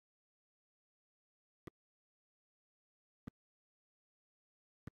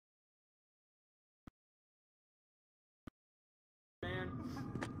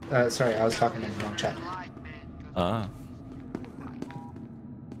Sorry, I was talking in the wrong chat. Ah.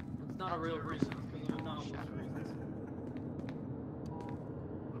 It's not a real reason, because there are not reasons.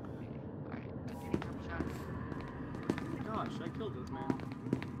 Gosh, I killed this man.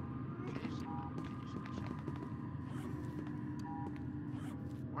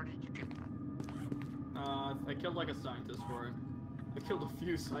 Where did you get that? I killed like a scientist for it. I killed a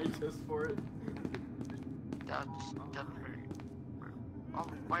few scientists for it. That's very... Oh,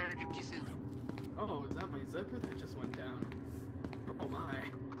 why are you kissing? Oh, is that my zipper that just went down? Oh my.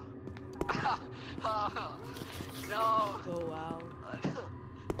 No! Oh wow. They're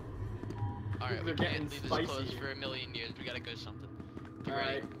Alright, we getting can't leave this spicy closed here. for a million years. We gotta go something. Get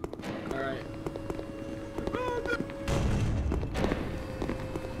Alright. ready. Alright.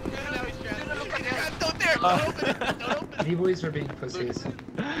 Don't dare! Don't open it! Don't open it! D-boys are being pussies.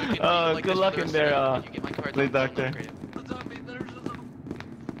 Good luck in there, Blade Doctor.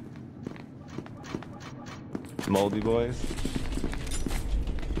 Moldy boys.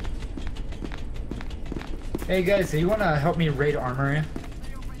 Hey guys, do you want to help me raid armory?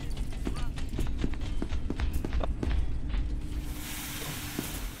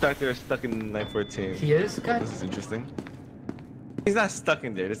 Doctor is stuck in 914. He is? Oh, Okay. this is interesting. He's not stuck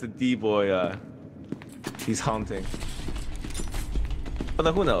in there. It's a D-boy, he's haunting.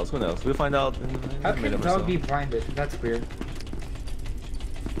 But who knows? Who knows? We'll find out in How a can minute the or dog so. be blinded? That's weird.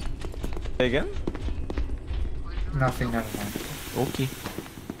 Say again? Nothing, never mind. Okay.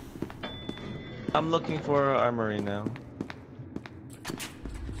 I'm looking for armory now.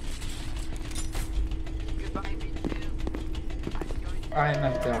 I'm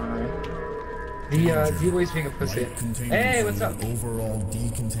at the armory. The D-boy's being a pussy. Hey, what's up? Overall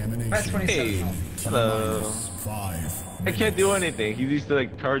decontamination. That's 27 Hey, health. hello. 5. I can't do anything. He used to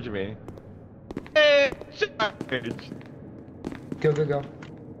like charge me. Hey, charge. Go, go, go.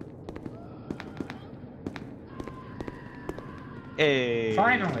 Hey.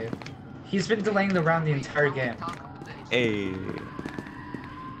 Finally! He's been delaying the round the entire game. Hey.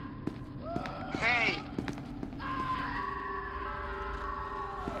 Hey!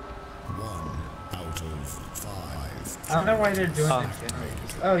 1 out of 5. I don't know why they're doing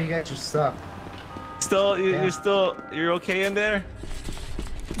this. Oh, you guys just suck. Still, Yeah. you're okay in there?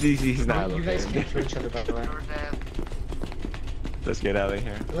 He's not You okay. guys can't for each other, by the way. You're dead. Let's get out of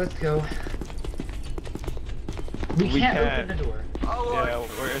here. Let's go. We We can't can't. open the door. Oh, Yeah,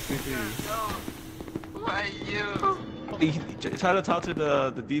 we're SCP. no! Why you? Try to talk to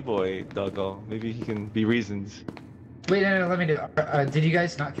the D-boy, doggo. Maybe he can be reasons. Wait, no, let me do it. Did you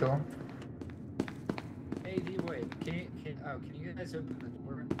guys not kill him? Hey, D-boy, can you guys open the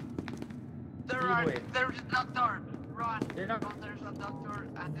door? D-boy. There's a doctor! Run! They're not- Run, there's a doctor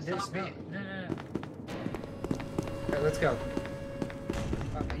and the There's zombie! no. Alright, let's go.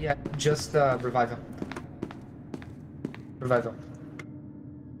 Yeah, just revive him. Revive him.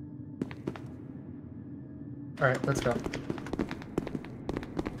 Alright, let's go.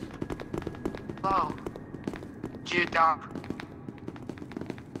 Oh. You doc.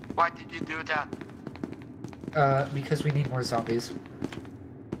 Why did you do that? Because we need more zombies.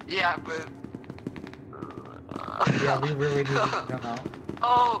 Yeah, but... Yeah, we really do need them out.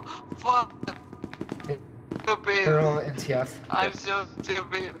 Oh, fuck! Stupid! They're all NTF. I'm so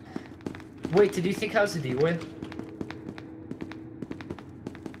stupid. Wait, did you think I was a D-boy?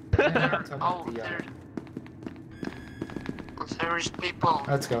 No, I'm talking Oh, about the, there's people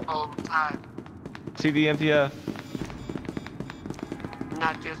Let's go. all the time. See the MTF.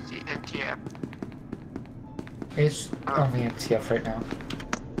 Not just the NTF. It's only MTF right now.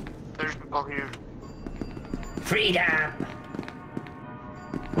 There's people here. Freedom!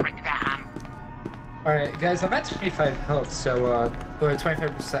 Freedom! Alright, guys, I'm at 25 health, so, or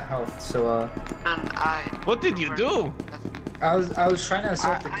 25% health, so, And I... What did you do? I was trying to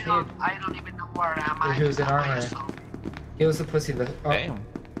assault the kid. I don't even know where am I. Who's in armor. He was the pussy that, Damn.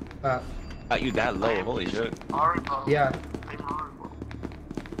 Got you that low. Holy shit. Horrible. yeah. I'm horrible.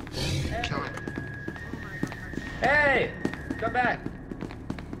 Kill it. Hey! Come back!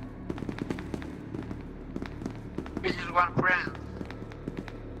 We just want friends.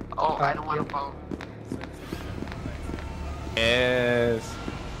 Oh, I don't want to yep. follow. Yes.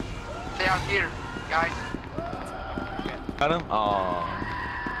 They are here, guys. Got him? Aww.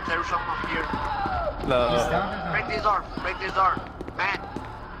 There's someone here. He's No. down or Break not? this arm. Break this arm. Man.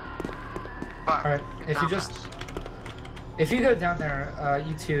 Fuck. Alright, if you just... If you go down there,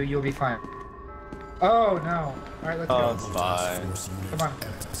 you two, you'll be fine. Oh, no. Alright, let's Oh, go. it's fine. Come on.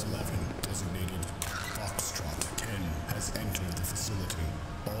 FX11 designated Foxtrot 10 has entered the facility.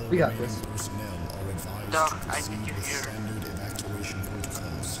 All We got remaining this. personnel are advised Doc, to I proceed need you with here. standard evacuation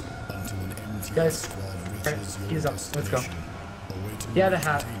protocols until an MTF Guys, squad alright, reaches your he's up. Let's go. destination. Awaiting Yeah, the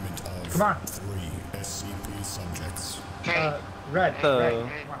hat. containment of Come on. 3 SCP subjects. Okay. Red. Uh, Red.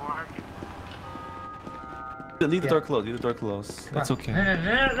 Hey, Come on. Mark. Leave the Yeah. door closed. Leave the door closed. Come That's on. okay.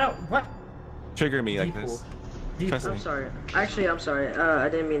 No. What? Trigger me like Deep this. pool. Deep Trust pool. me. I'm sorry. Actually, I'm sorry. I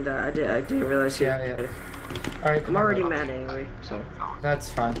didn't mean that. I didn't realize you. Yeah. Alright, I'm already mad anyway, so. That's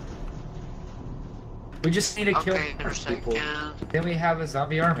fine. We just need to kill Okay, more there's a people. gun. Then we have a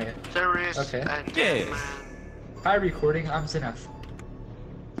zombie army. There is Okay. a Yeah. man. Hi, recording. I'm Zenith.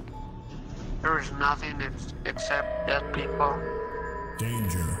 There is nothing except dead people.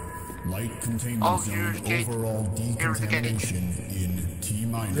 Danger. Light containment Oh, zone here's gate. overall Here's the gate. decontamination in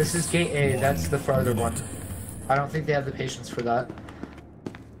T-minus. This is gate A. That's the farther one. minute. I don't think they have the patience for that.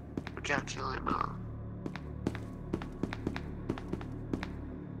 We can't kill him now.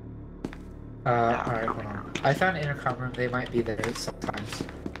 Alright, hold on. I found an intercom room. They might be there sometimes.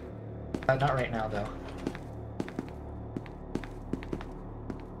 Not right now, though.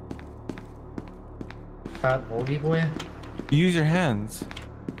 Moldy boy? Use your hands.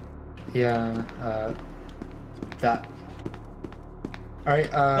 Yeah, that.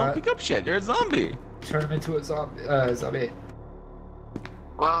 Alright, Don't pick up shit. You're a zombie. turn him into a zombie.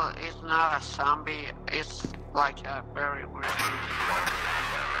 Well, it's not a zombie. It's like a very weird.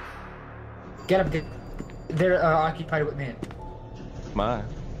 Get him, they're occupied with me. My.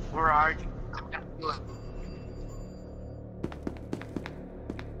 Where are you? I'm gonna do it.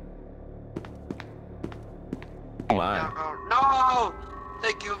 My. Doggo. No!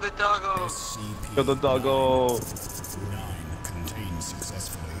 They killed the doggo. SCP Kill the doggo. 9 contained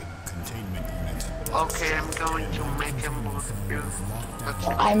successfully. Containment unit. Okay, I'm going to make him move you. Let's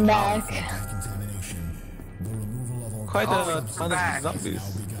I'm back. Decontamination. The removal of Quite Oh, a it's ton of back. now zombies.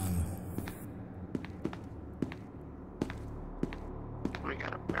 begun. We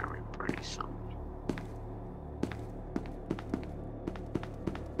got a very pretty zombie.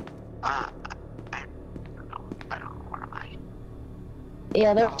 I don't know. I don't know what am I.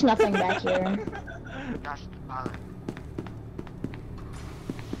 Yeah, there's nothing back here. That's the pilot.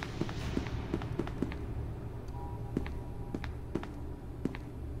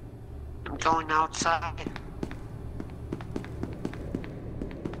 I'm going outside.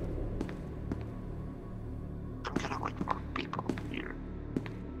 I'm gonna wait for people here.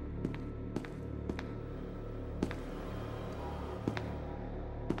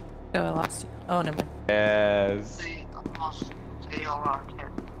 Oh, I lost you. Oh, never mind. Yes. They all are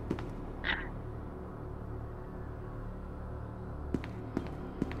dead.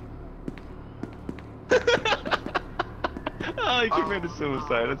 Oh, he committed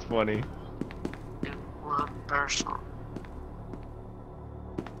suicide. That's funny. In one person.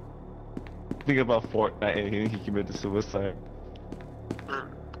 Think about Fortnite and he committed suicide. And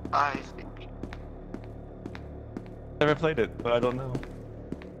I think Never played it, but I don't know.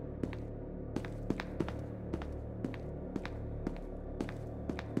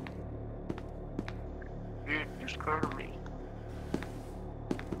 you scared me.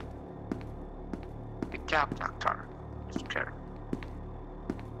 Good job, Doctor. You're scared.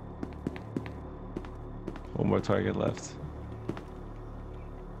 One more target left.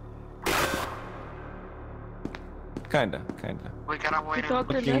 Kinda. We gotta wait and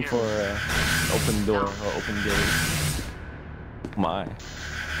Doctor Looking Nick. for open door or open gate. My.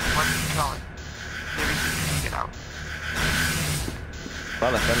 what do you call it? Maybe we can get out.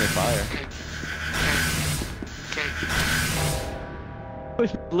 Wow, that's friendly fire.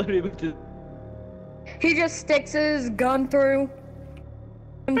 Okay. Literally with the He just sticks his gun through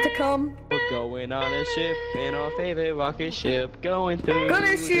him to come. We're going on a ship in our favorite rocket ship, going through Gonna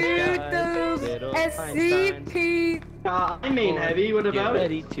the shoot skies, those little Einsteins. SCP. I mean, Heavy, what Get about it?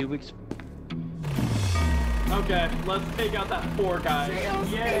 ready to explode. Okay, let's take out that poor guy.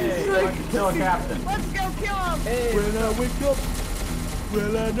 Yay! Kill a captain. Let's go kill him. When I wake up,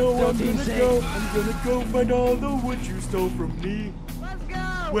 well I know I'm gonna go find all the wood you stole from me. Let's go.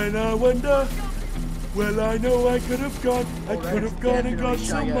 When I wonder, well I know I could have gone and got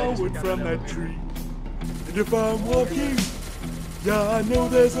some more wood from that tree. And if I'm walking, yeah I know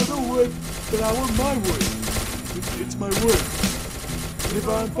there's other wood, but I want my wood. It's my wood. And if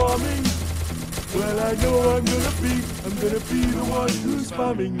I'm farming, well I know I'm gonna be the one who's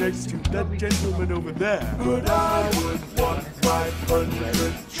farming next to that gentleman over there. But I would want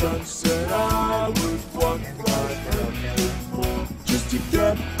 500 chunks and I would want 500 more just to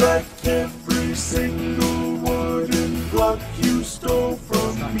get back every single wooden block you stole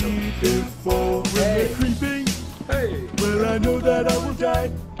from me before. When they're creeping, Hey! well I know that I will die,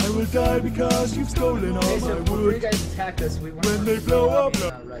 die because you've stolen all Okay, my so before you wood. guys attacked us, we went When on they the blow up,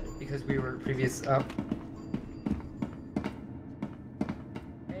 red because we were previous up.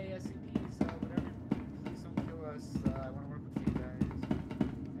 Hey, SCPs, whatever, please don't kill us. I want to work with you guys.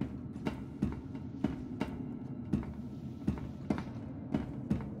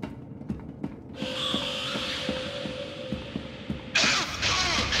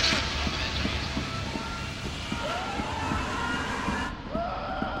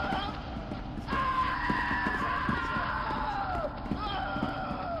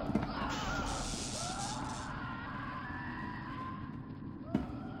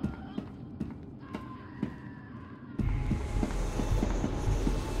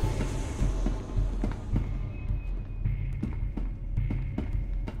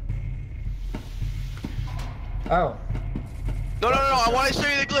 Oh. No, I want to show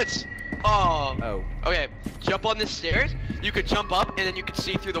you the glitch. Oh. Oh. Okay, jump on the stairs. You could jump up, and then you could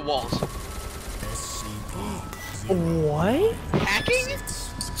see through the walls. What? Hacking?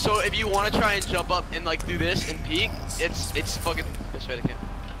 So if you want to try and jump up and like do this and peek, it's fucking. That's right, I can't.